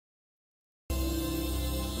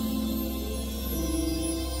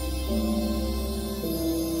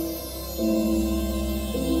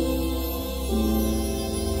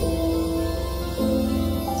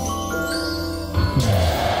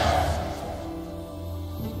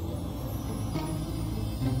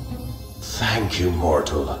Thank you,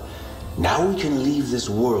 mortal. Now we can leave this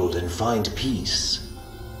world and find peace.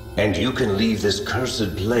 And you can leave this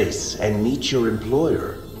cursed place and meet your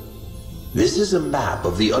employer. This is a map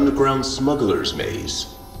of the underground smuggler's maze.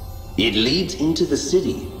 It leads into the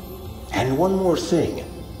city. And one more thing.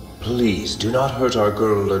 Please do not hurt our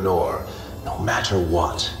girl Lenore, no matter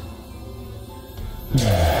what.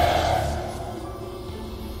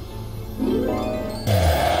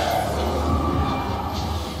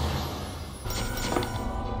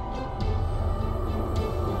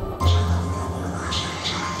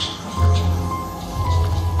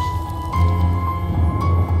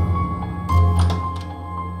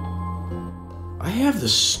 I have the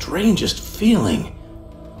strangest feeling,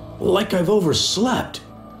 like I've overslept.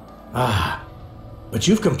 Ah, but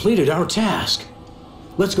you've completed our task.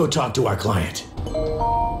 Let's go talk to our client.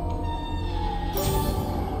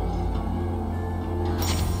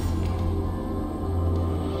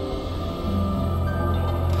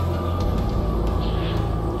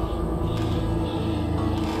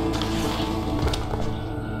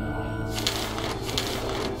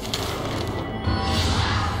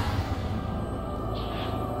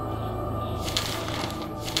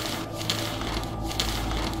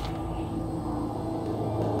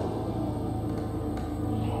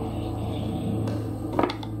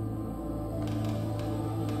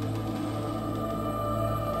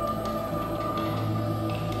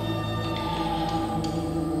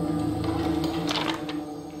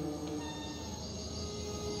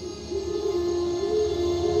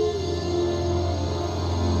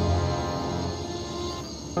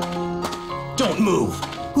 Don't move!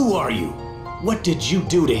 Who are you? What did you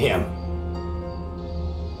do to him?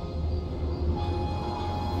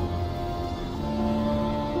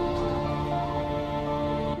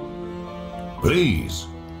 Please,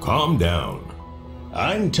 calm down.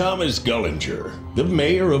 I'm Thomas Gullinger, the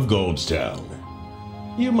mayor of Goldstown.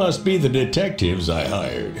 You must be the detectives I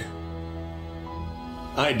hired.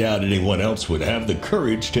 I doubt anyone else would have the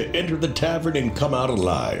courage to enter the tavern and come out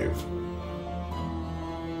alive.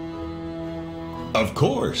 Of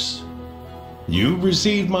course. You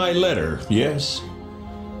received my letter, yes?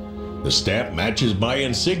 The stamp matches my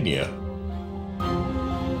insignia.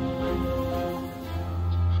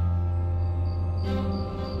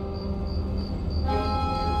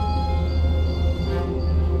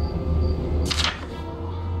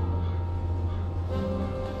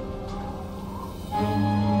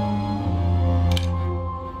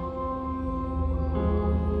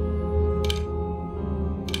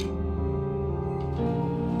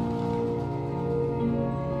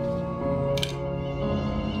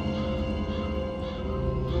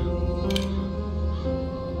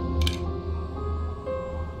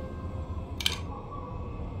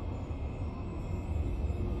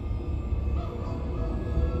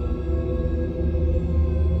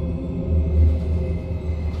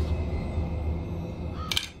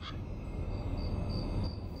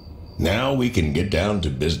 Now we can get down to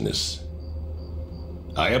business.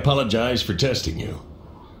 I apologize for testing you,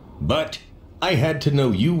 but I had to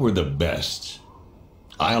know you were the best.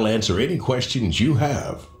 I'll answer any questions you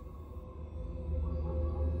have.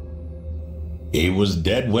 He was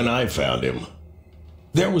dead when I found him.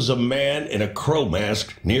 There was a man in a crow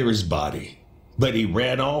mask near his body, but he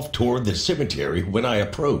ran off toward the cemetery when I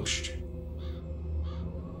approached.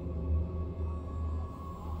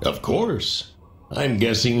 Of course. I'm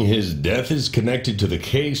guessing his death is connected to the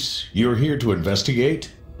case you're here to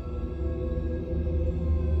investigate?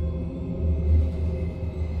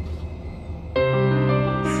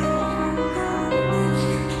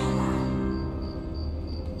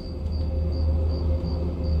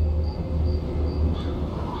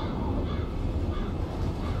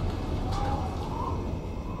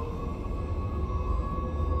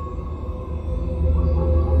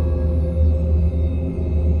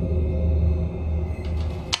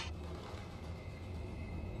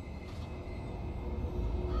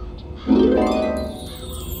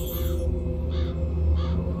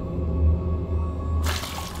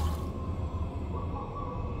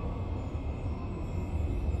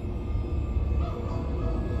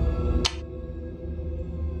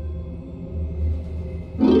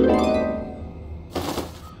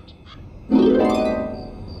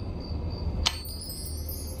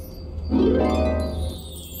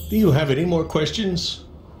 Do you have any more questions?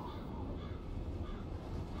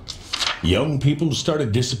 Young people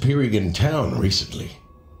started disappearing in town recently.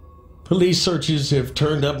 Police searches have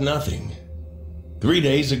turned up nothing. 3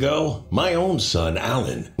 days ago, my own son,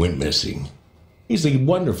 Alan, went missing. He's a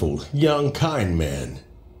wonderful, young, kind man.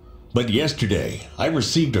 But yesterday, I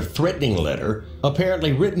received a threatening letter,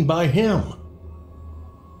 apparently written by him.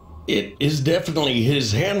 It is definitely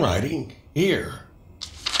his handwriting. Here.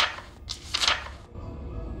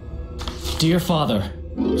 Dear Father,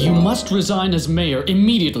 you must resign as mayor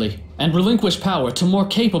immediately and relinquish power to more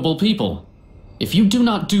capable people. If you do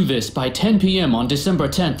not do this by 10 p.m. on December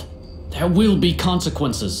 10th, there will be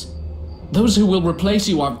consequences. Those who will replace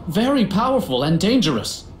you are very powerful and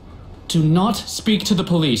dangerous. Do not speak to the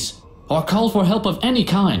police or call for help of any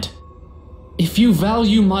kind. If you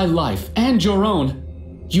value my life and your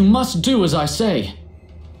own, you must do as I say.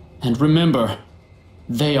 And remember,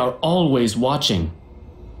 they are always watching.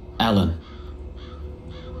 Alan.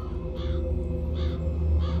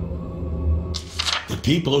 The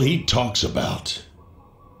people he talks about.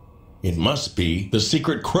 It must be the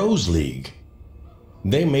Secret Crows League.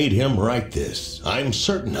 They made him write this. I'm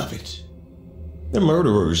certain of it. The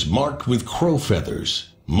murderers marked with crow feathers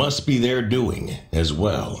must be their doing as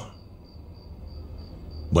well.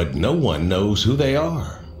 But no one knows who they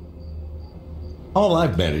are. All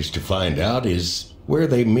I've managed to find out is where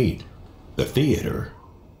they meet, the theater.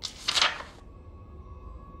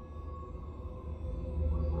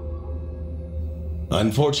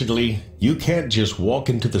 Unfortunately, you can't just walk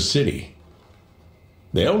into the city.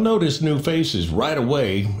 They'll notice new faces right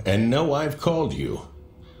away and know I've called you.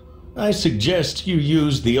 I suggest you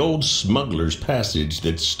use the old smuggler's passage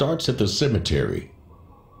that starts at the cemetery.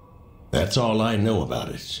 That's all I know about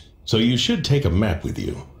it, so you should take a map with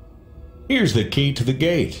you. Here's the key to the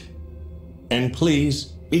gate. And please,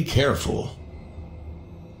 be careful.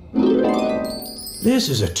 This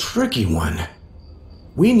is a tricky one.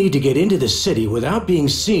 We need to get into the city without being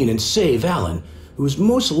seen and save Alan, who's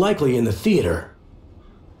most likely in the theater.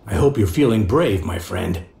 I hope you're feeling brave, my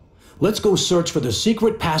friend. Let's go search for the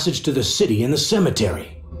secret passage to the city in the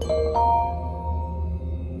cemetery.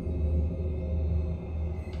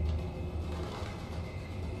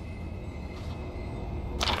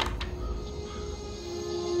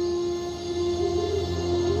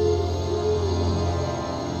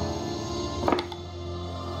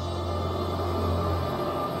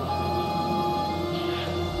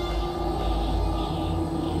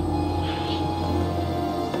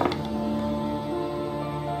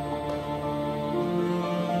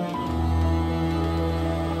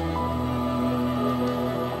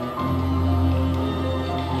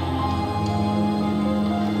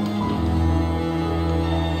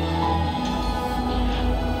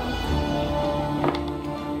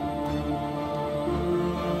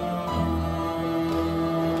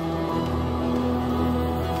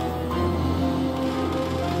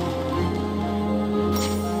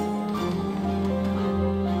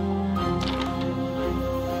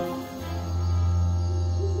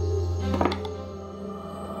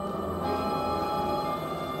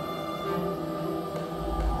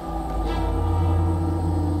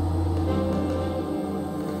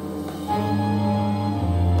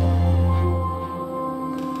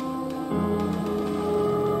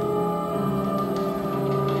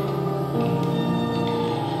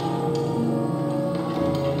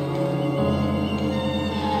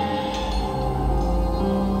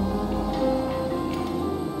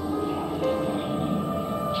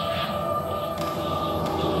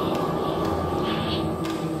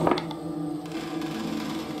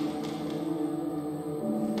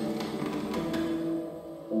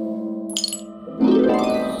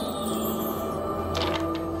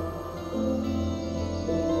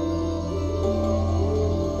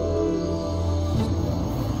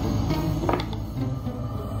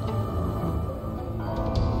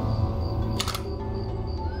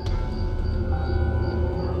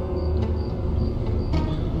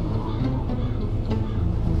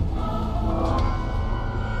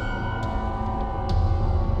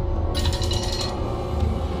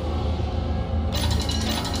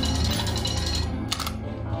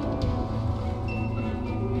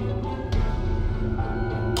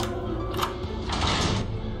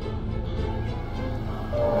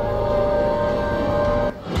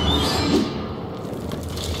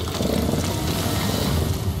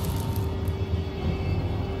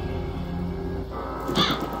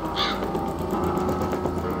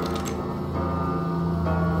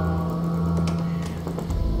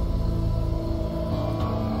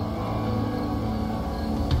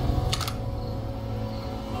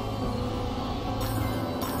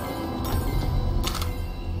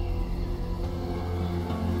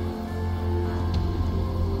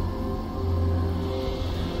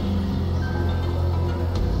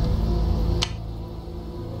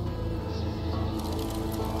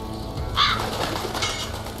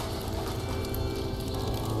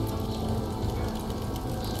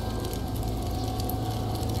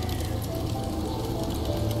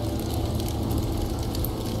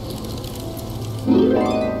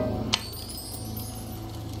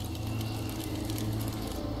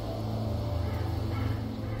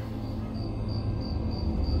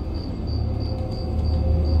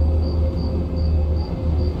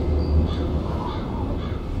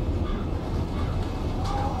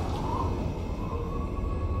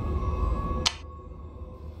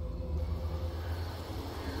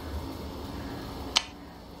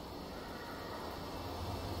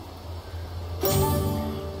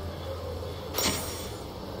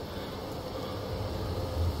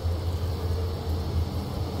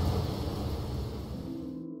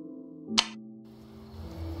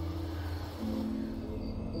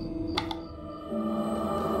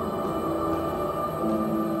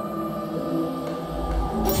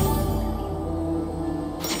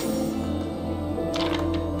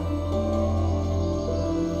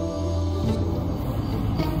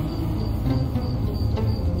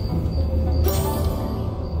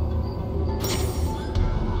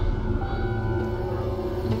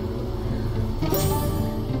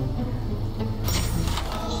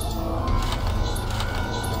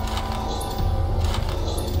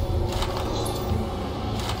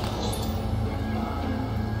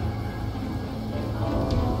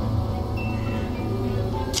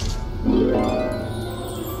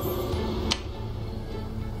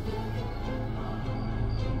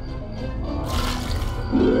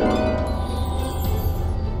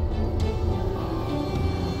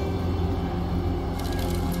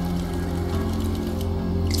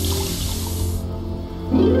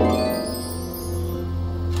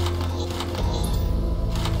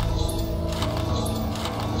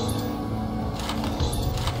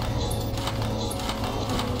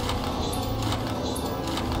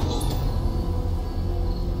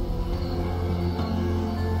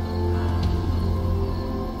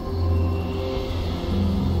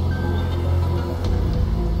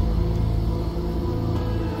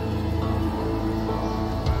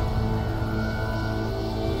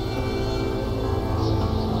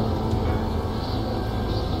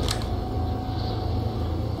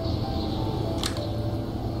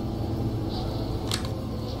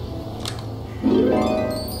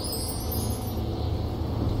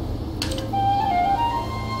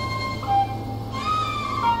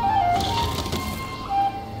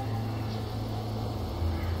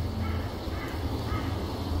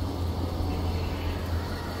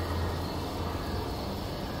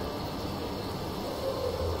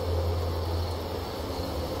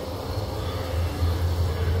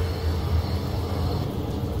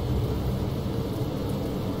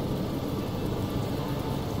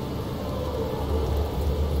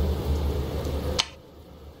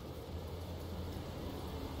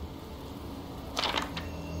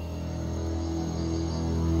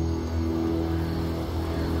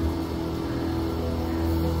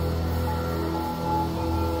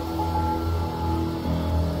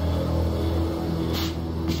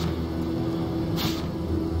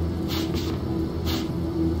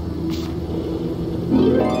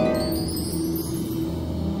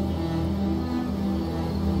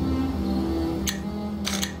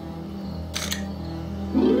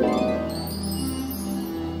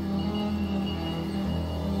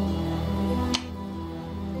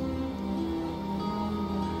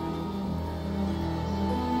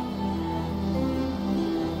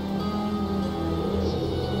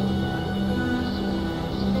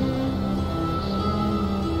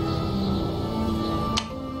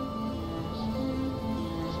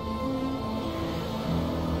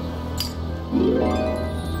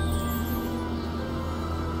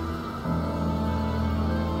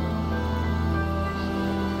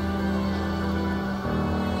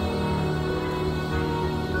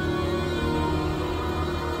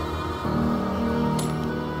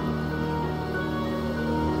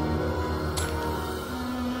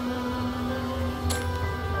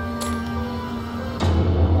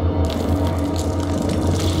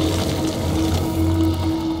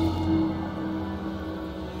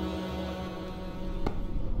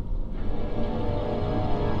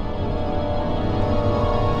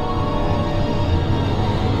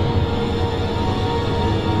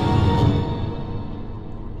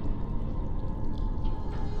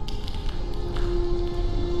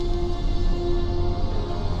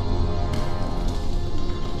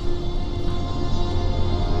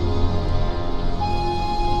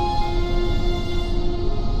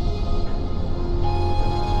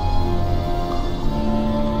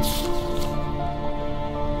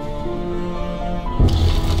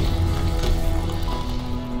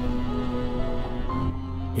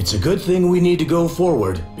 It's a good thing we need to go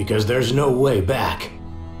forward, because there's no way back.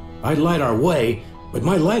 I'd light our way, but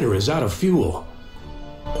my lighter is out of fuel.